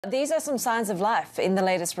These are some signs of life in the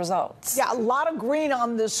latest results. Yeah, a lot of green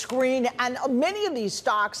on the screen, and many of these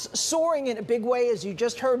stocks soaring in a big way. As you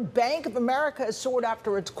just heard, Bank of America has soared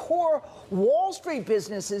after its core Wall Street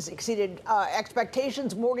businesses exceeded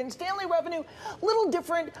expectations. Morgan Stanley revenue, a little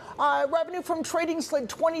different. Revenue from trading slid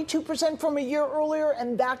 22% from a year earlier,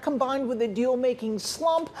 and that combined with a deal-making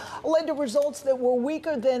slump led to results that were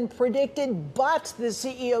weaker than predicted. But the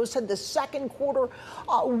CEO said the second quarter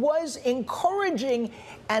was encouraging,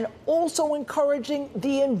 and also encouraging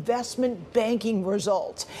the investment banking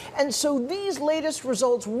results. And so these latest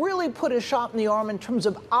results really put a shot in the arm in terms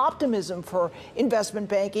of optimism for investment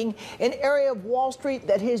banking, an area of Wall Street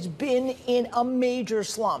that has been in a major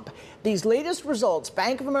slump. These latest results,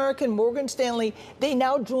 Bank of America and Morgan Stanley, they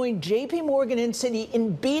now join JP Morgan and Citi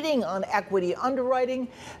in beating on equity underwriting.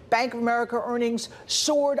 Bank of America earnings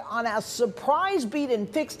soared on a surprise beat in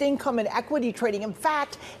fixed income and equity trading. In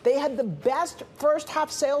fact, they had the best first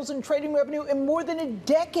half sales and trading revenue in more than a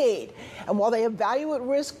decade. And while they have value at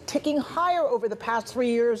risk ticking higher over the past 3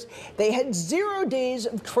 years, they had 0 days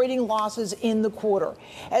of trading losses in the quarter.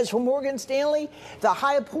 As for Morgan Stanley, the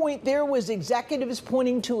high point there was executives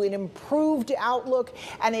pointing to an improved outlook,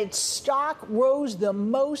 and its stock rose the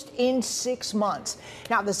most in 6 months.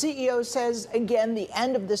 Now, the CEO says, again, the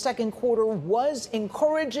end of the second quarter was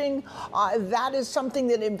encouraging. That is something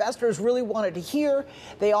that investors really wanted to hear.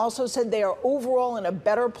 They also said they are overall in a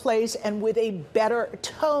better place and with a better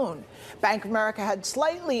tone. Bank of America had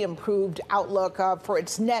slightly improved outlook for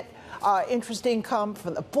its net interest income for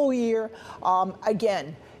the full year.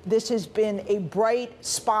 Again, this has been a bright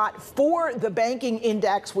spot for the banking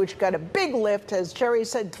index, which got a big lift, as Sherry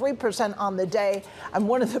said, 3% on the day, and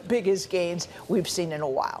one of the biggest gains we've seen in a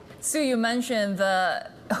while. Sue, you mentioned the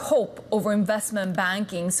hope over investment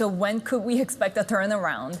banking. So when could we expect a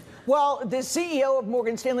turnaround? Well, the CEO of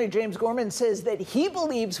Morgan Stanley, James Gorman, says that he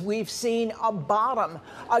believes we've seen a bottom.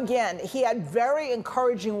 Again, he had very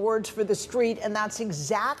encouraging words for the street, and that's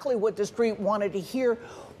exactly what the street wanted to hear.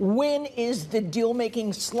 When is the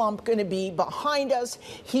deal-making slump going to be behind us?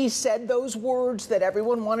 He said those words that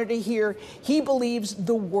everyone wanted to hear. He believes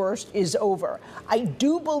the worst is over. I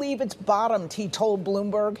do believe it's bottomed, he told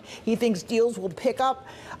Bloomberg. He thinks deals will pick up,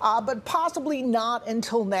 but possibly not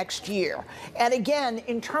until next year. And again,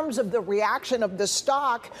 in terms of the reaction of the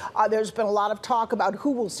stock, there's been a lot of talk about who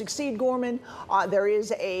will succeed Gorman. There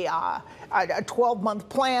is a 12-month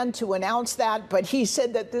plan to announce that, but he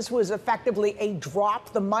said that this was effectively a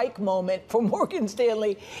drop the mic moment for Morgan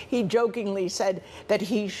Stanley. He jokingly said that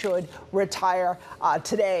he should retire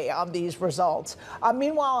today on these results.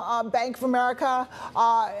 Meanwhile, Bank of America,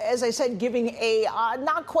 as I said, giving a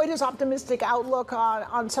not quite as optimistic outlook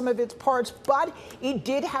on some of its parts, but it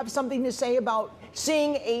did have something to say about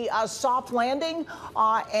seeing a soft landing,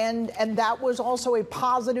 and that was also a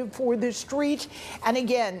positive for the street. And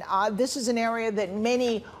again, this is an area that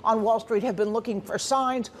many on Wall Street have been looking for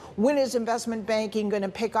signs. When is investment banking going to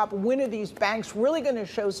pick up? When are these banks really going to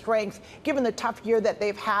show strength, given the tough year that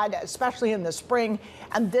they've had, especially in the spring?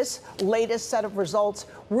 And this latest set of results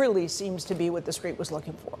really seems to be what the street was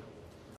looking for.